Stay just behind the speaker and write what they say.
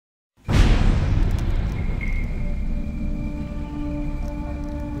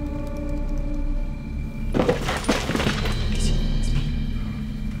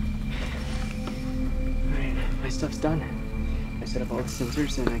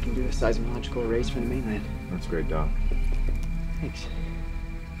sensors, and I can do a seismological arrays for the mainland. That's great, Doc. Thanks.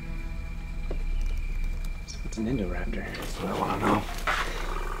 So what's an Indoraptor? That's what I want to know.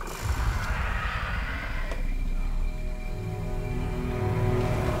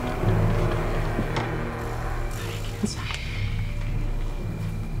 Inside.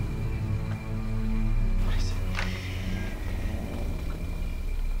 What is it?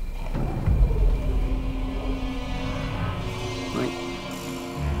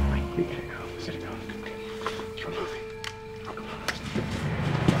 Mike, we gotta go. We gotta go. Okay. Keep moving. Oh, come on.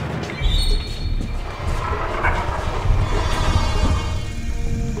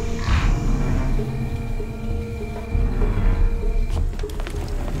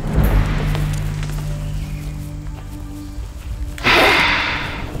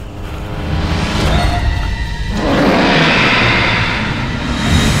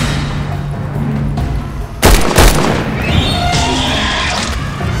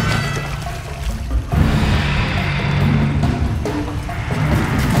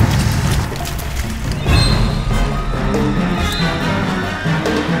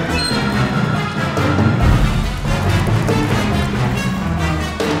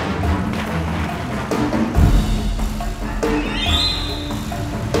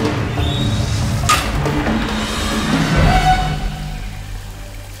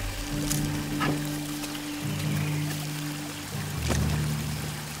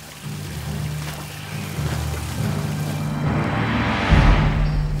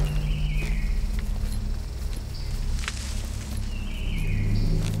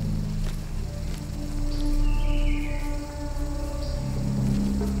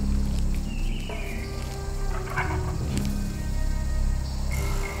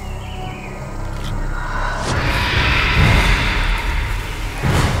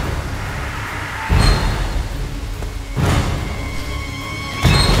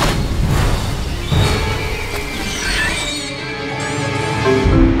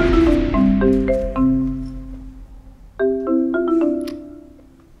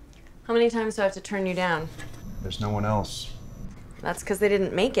 How many times do I have to turn you down? There's no one else. That's because they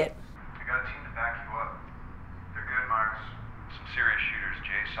didn't make it. I got a team to back you up. They're good marks. Some serious shooters,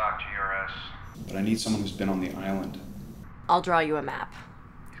 JSOC, GRS. But I need someone who's been on the island. I'll draw you a map.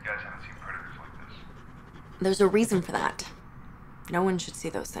 These guys haven't seen predators like this. There's a reason for that. No one should see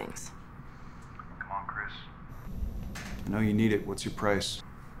those things. Come on, Chris. I know you need it. What's your price?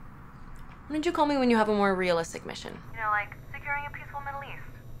 Why don't you call me when you have a more realistic mission? You know, like securing a peaceful Middle East.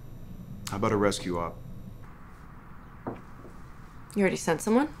 How about a rescue op? You already sent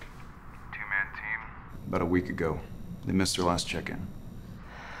someone? Two-man team. About a week ago. They missed their last check-in.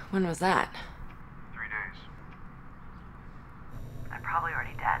 When was that? 3 days. They're probably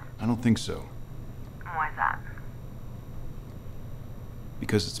already dead. I don't think so. Why's that?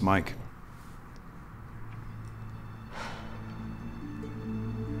 Because it's Mike.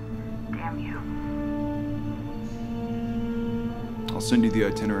 Damn you. I'll send you the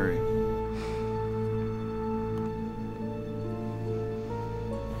itinerary.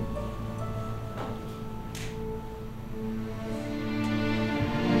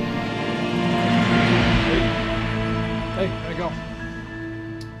 Hey, how'd it go?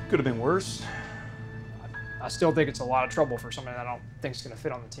 Could have been worse. I still think it's a lot of trouble for somebody that I don't think is going to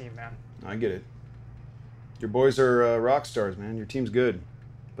fit on the team, man. I get it. Your boys are rock stars, man. Your team's good.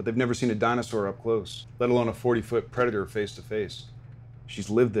 But they've never seen a dinosaur up close, let alone a 40-foot predator face to face. She's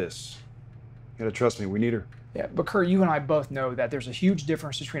lived this. You gotta trust me, we need her. Yeah, but Kurt, you and I both know that there's a huge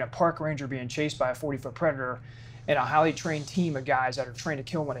difference between a park ranger being chased by a 40-foot predator and a highly trained team of guys that are trained to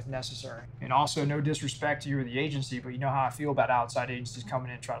kill one if necessary. And also, no disrespect to you or the agency, but you know how I feel about outside agencies coming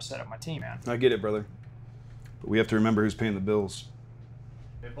in and trying to set up my team, man. I get it, brother. But we have to remember who's paying the bills.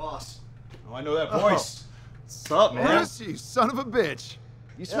 Hey, boss. Oh, I know that voice. What's up, man? Chris, you son of a bitch.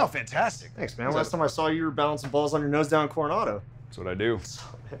 You smell fantastic. Thanks, man. Last time I saw you were balancing balls on your nose down in Coronado. That's what I do.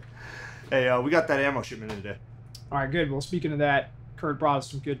 Hey, we got that ammo shipment in today. All right, good. Well, speaking of that, Kurt brought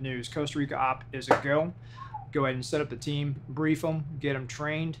us some good news. Costa Rica op is a go. Go ahead and set up the team, brief them, get them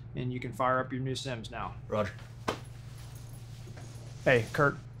trained, and you can fire up your new sims now. Roger. Hey,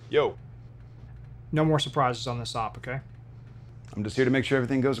 Kurt, Yo, no more surprises on this op, okay? I'm just here to make sure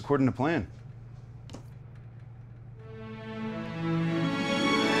everything goes according to plan.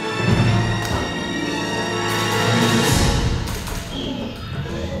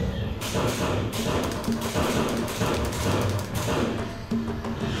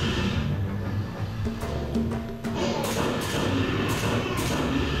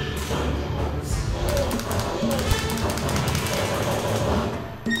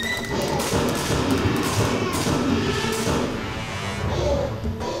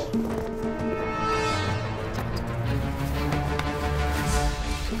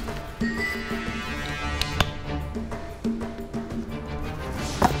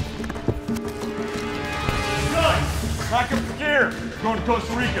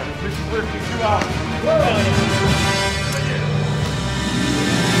 Costa Rica. Mission clear for 2 hours.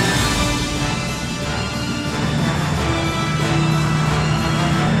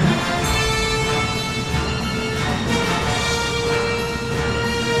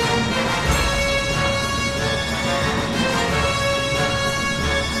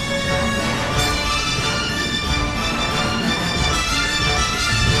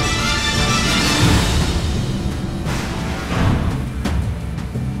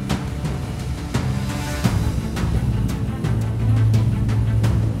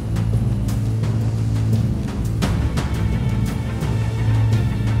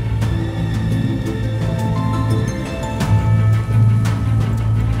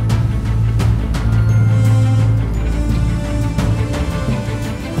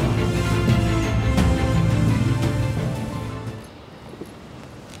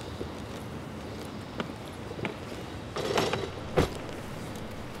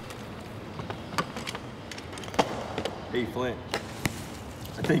 Hey, Flint.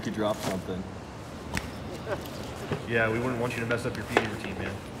 I think you dropped something. Yeah, we wouldn't want you to mess up your feeding routine,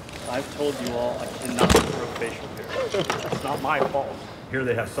 man. I've told you all I cannot grow facial hair. It's not my fault. Here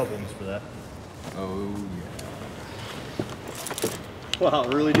they have supplements for that. Oh, yeah. Wow,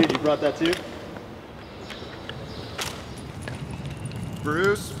 really, dude? You brought that too?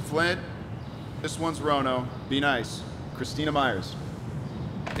 Bruce, Flint, this one's Rono. Be nice. Christina Myers.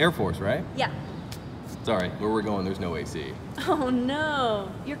 Air Force, right? Yeah. Sorry, where we're going, there's no AC. Oh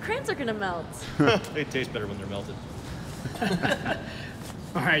no, your crayons are gonna melt. They taste better when they're melted.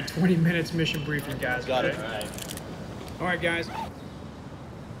 All right, 20 minutes mission briefing, guys. Got it. Okay? All right, guys.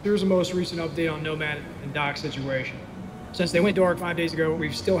 Here's the most recent update on Nomad and Doc's situation. Since they went dark 5 days ago,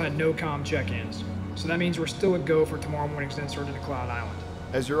 we've still had no comm check-ins. So that means we're still a go for tomorrow morning's insert into Cloud Island.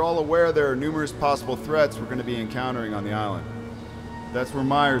 As you're all aware, there are numerous possible threats we're going to be encountering on the island. That's where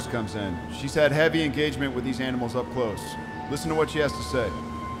Myers comes in. She's had heavy engagement with these animals up close. Listen to what she has to say.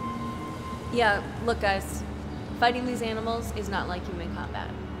 Yeah, look guys, fighting these animals is not like human combat.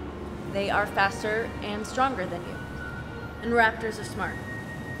 They are faster and stronger than you. And raptors are smart.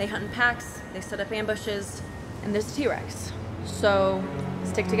 They hunt in packs, they set up ambushes, and there's a T-Rex. So,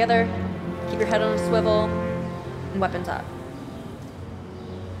 stick together, keep your head on a swivel, and weapons up.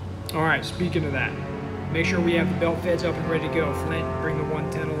 All right, speaking of that, make sure we have the belt feds up and ready to go. Flint, bring the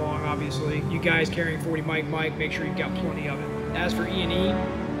 110 along, obviously. You guys carrying 40 Mike, make sure you've got plenty of it. As for E&E,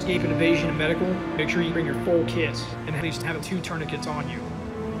 escape and evasion and medical, make sure you bring your full kits, and at least have 2 tourniquets on you.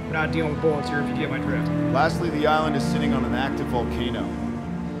 We're not dealing with bullets here if you get my drift. Lastly, the island is sitting on an active volcano.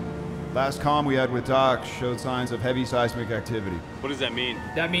 Last comm we had with Doc showed signs of heavy seismic activity. What does that mean?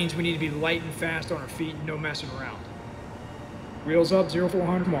 That means we need to be light and fast on our feet and no messing around. Wheels up,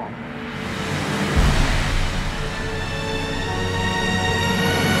 0400 tomorrow.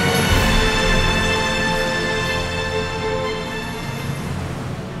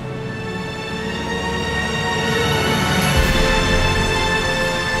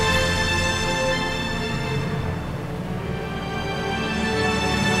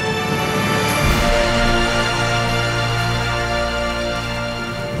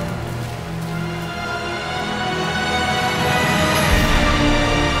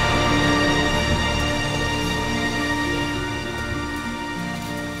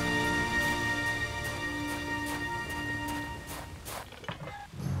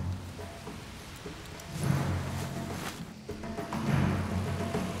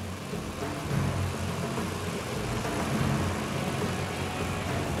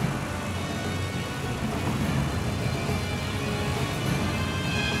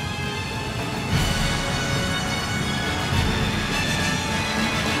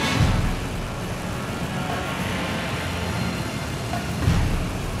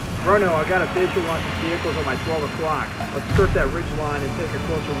 Bruno, I got a visual on some vehicles on my 12 o'clock. Let's skirt that ridge line and take a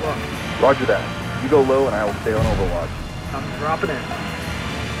closer look. Roger that. You go low and I will stay on overwatch. I'm dropping in.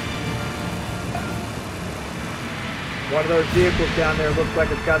 One of those vehicles down there looks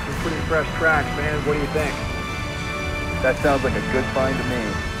like it's got some pretty fresh tracks, man. What do you think? That sounds like a good find to me.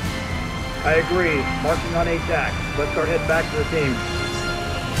 I agree. Marking on ATAC. Let's start heading back to the team.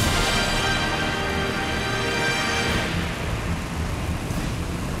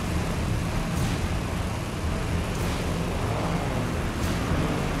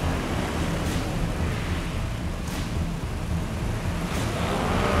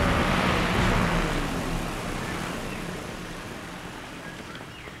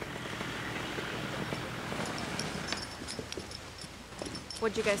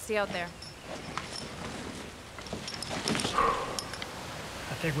 What'd you guys see out there?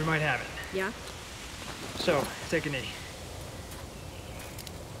 I think we might have it. Yeah? So, take a knee.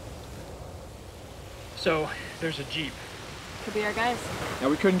 So, there's a Jeep. Could be our guys. Now,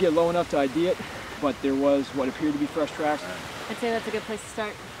 we couldn't get low enough to ID it, but there was what appeared to be fresh tracks. I'd say that's a good place to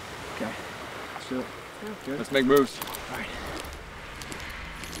start. Okay, let's do it. Good. Let's make moves. All right.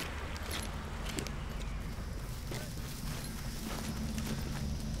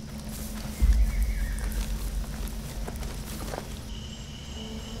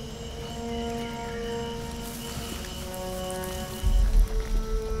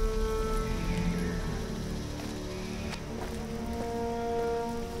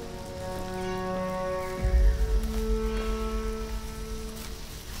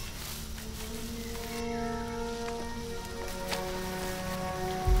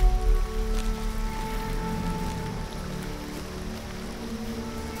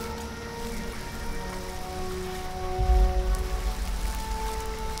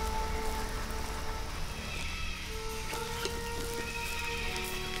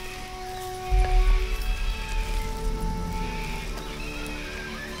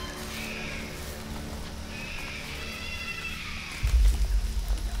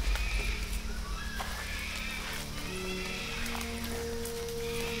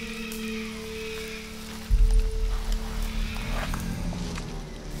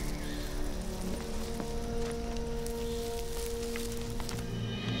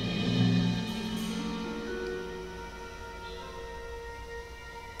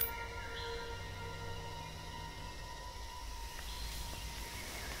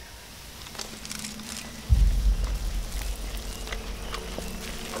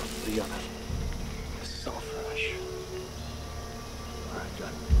 So fresh. Alright, good.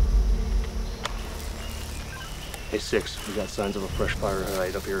 Hey, 6, we got signs of a fresh fire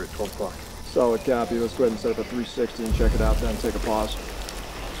right up here at 12 o'clock. Solid copy. Let's go ahead and set up a 360 and check it out, then take a pause.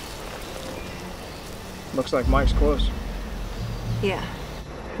 Looks like Mike's close. Yeah.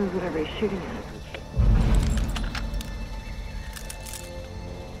 Who's whatever he's shooting at?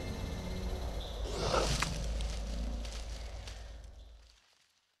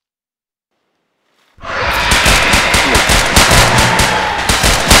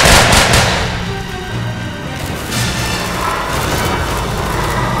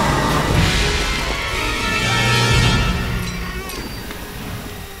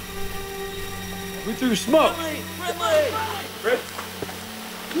 We threw smoke. Red.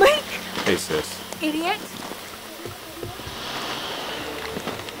 Mike! Hey, sis. Idiot!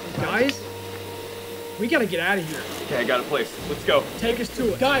 Guys, we gotta get out of here. Okay, I got a place. Let's go. Take us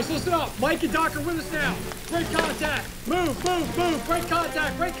to it. Guys, listen up. Mike and Doc are with us now. Break contact. Move, move, move. Break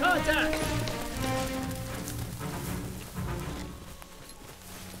contact, break contact.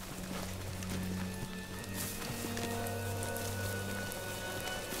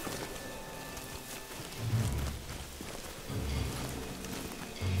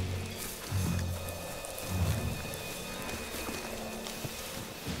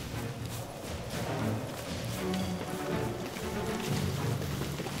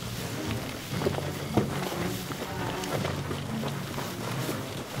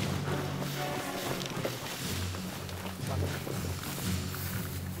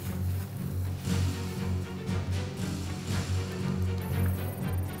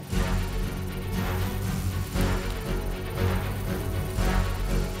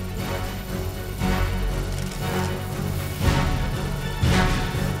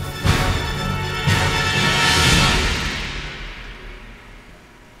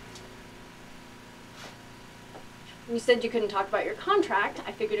 You said you couldn't talk about your contract.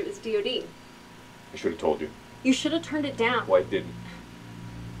 I figured it was DOD. I should have told you. You should have turned it down. Well, I didn't.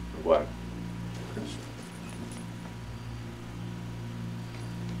 I'm glad.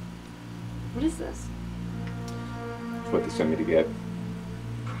 What is this? It's what they sent me to get.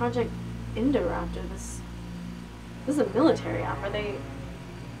 Project Indoraptor. This is a military op. They're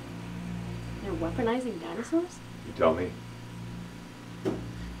weaponizing dinosaurs? You tell me.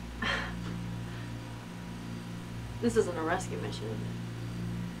 This isn't a rescue mission, is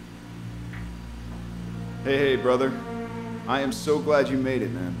it? Hey, brother. I am so glad you made it,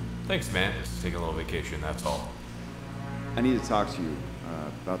 man. Thanks, man. Just taking a little vacation, that's all. I need to talk to you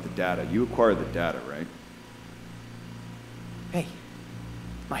about the data. You acquired the data, right? Hey,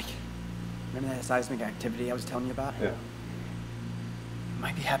 Mike. Remember that seismic activity I was telling you about? Yeah. It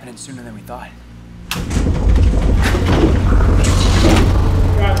might be happening sooner than we thought.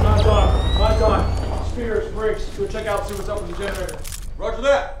 Guys, not done. Not done. Spears, brakes. Go check out, see what's up with the generator. Roger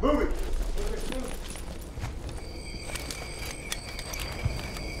that. Moving.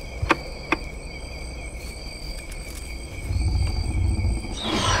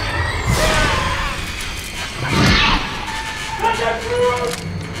 Contact through!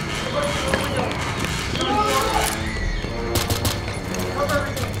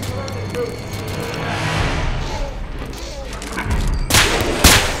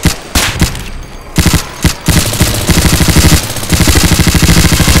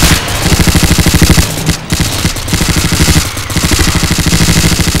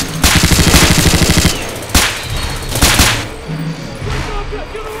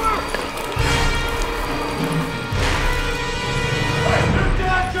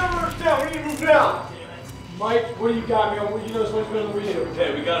 Mike, what do you got, man? You know what's been on the radio.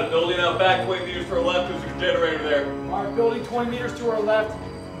 Okay, we got a building out back 20 meters to our left. There's a generator there. All right, building 20 meters to our left.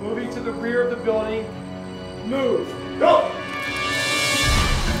 Moving to the rear of the building. Move. Go!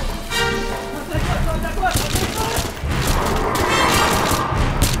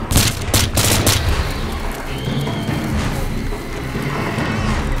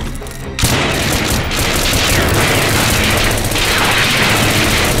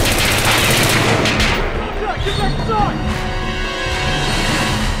 Get back inside!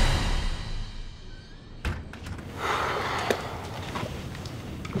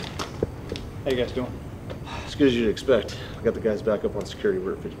 How you guys doing? As good as you'd expect. I got the guys back up on security.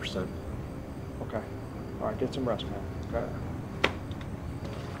 We're at 50%. Okay. All right, get some rest, man. Okay.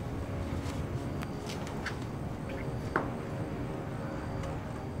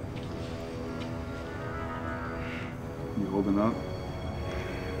 You holding up?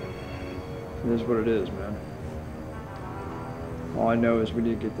 It is what it is, man. All I know is we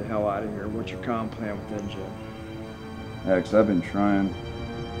need to get the hell out of here. What's your comp plan with Engine? Yeah, 'cause I've been trying.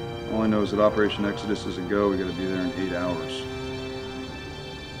 All I know is that Operation Exodus is a go. We gotta be there in 8 hours.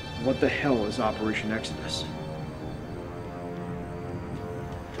 What the hell is Operation Exodus?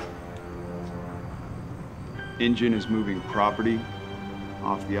 Engine is moving property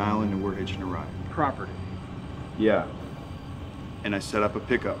off the island and we're hitching a ride. Property. Yeah. And I set up a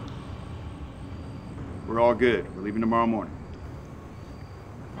pickup. We're all good. We're leaving tomorrow morning.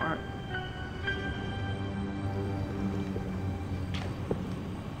 All right.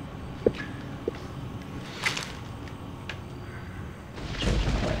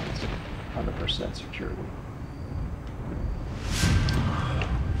 Changing plans. 100% security.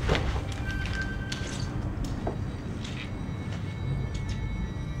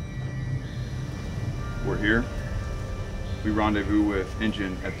 We're here. We rendezvous with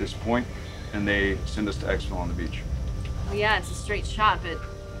Engine at this point, and they send us to Exfil on the beach. Well, yeah, it's a straight shot, but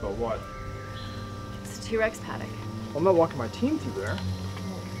But what? it's a T-Rex paddock. Well, I'm not walking my team through there.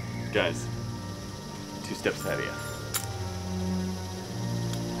 Guys, 2 steps ahead of you.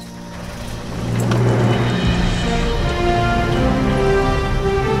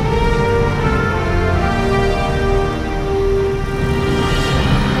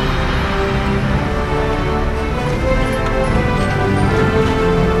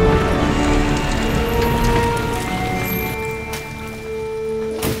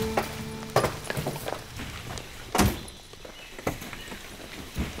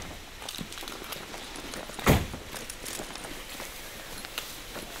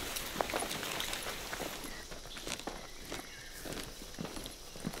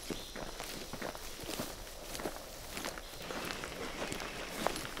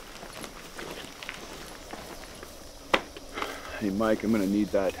 Hey, Mike, I'm gonna need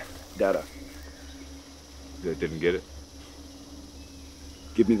that data. That didn't get it?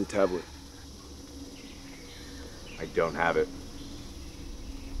 Give me the tablet. I don't have it.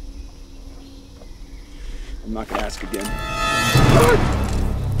 I'm not gonna ask again.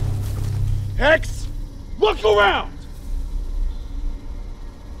 Hex, look around!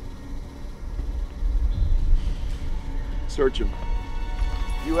 Search him.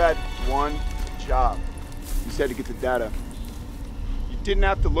 You had one job. You said to get the data. You didn't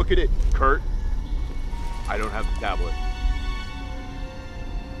have to look at it, Kurt. I don't have the tablet.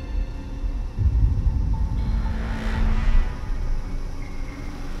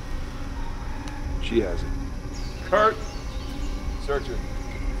 She has it. Kurt, Search her.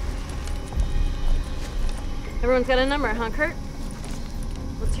 Everyone's got a number, huh, Kurt?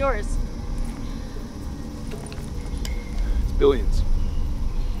 What's yours? It's billions.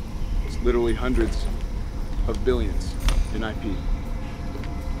 It's literally hundreds of billions in IP.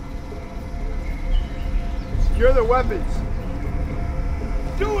 secure their weapons.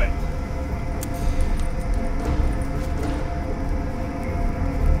 Do it!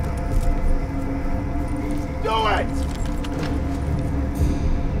 Do it!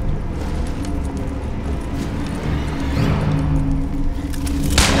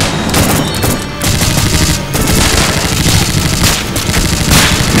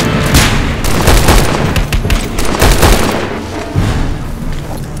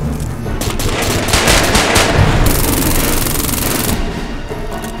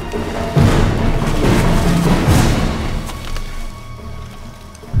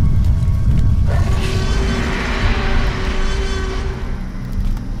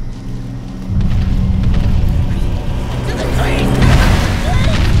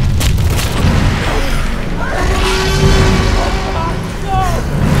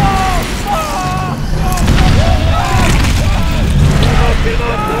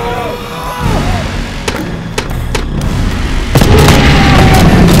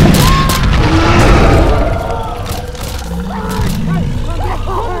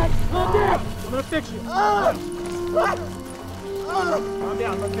 Calm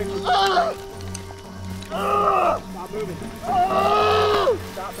down, look picture. Ah! Ah! Stop moving. Ah!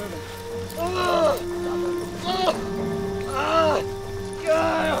 Stop moving. Ah! Stop moving. Ah!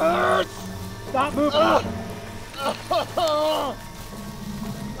 God, it hurts! Stop moving. Ah! Ah!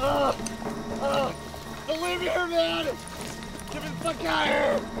 Ah! Ah! Don't leave me here, man! Get me the fuck out of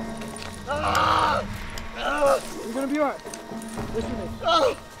here! Ah! Ah! You're gonna be alright. Listen to me.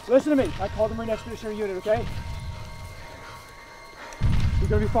 Ah! Listen to me. I called the Marine Expeditionary Unit, okay? You're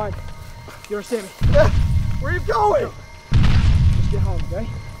gonna be fine. You understand me? Where are you going? Just get home, okay?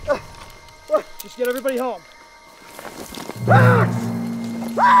 Just get everybody home. Max!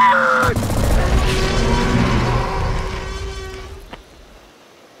 Max!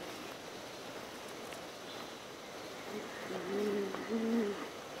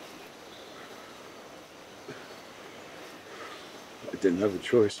 I didn't have a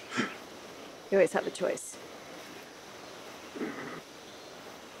choice. You always have a choice.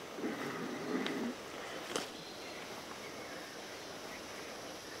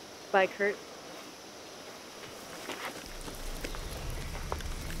 Bye, Kurt.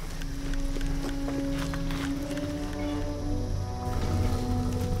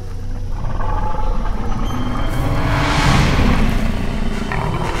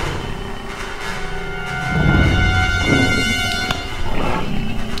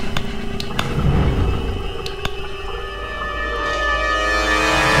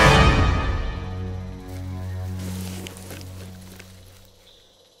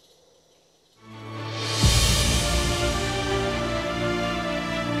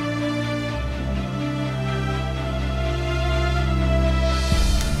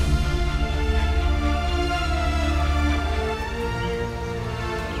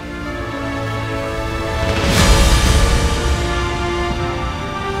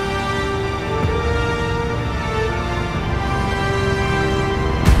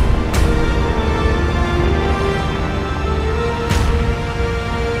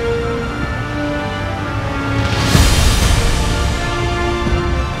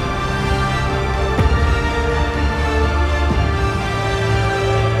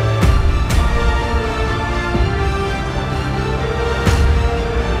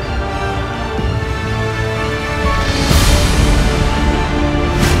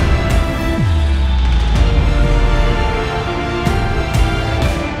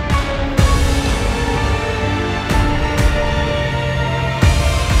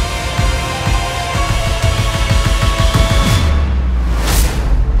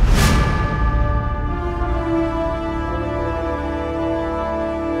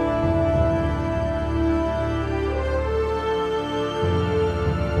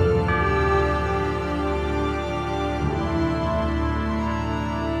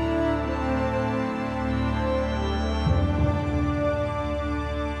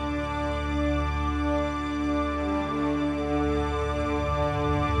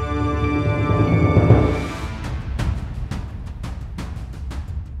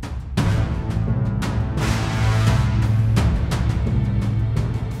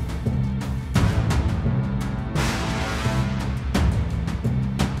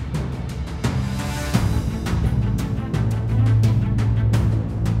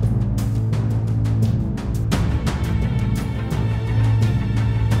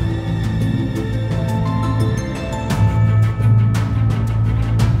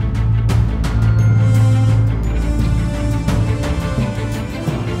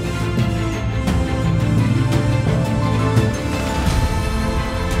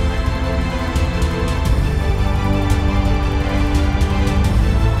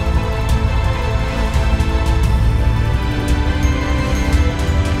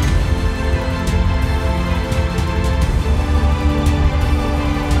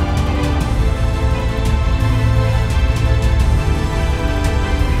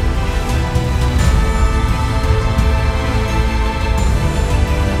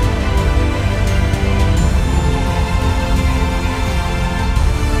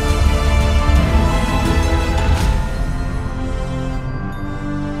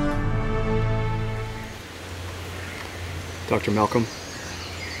 Dr. Malcolm,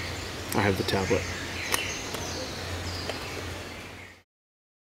 I have the tablet.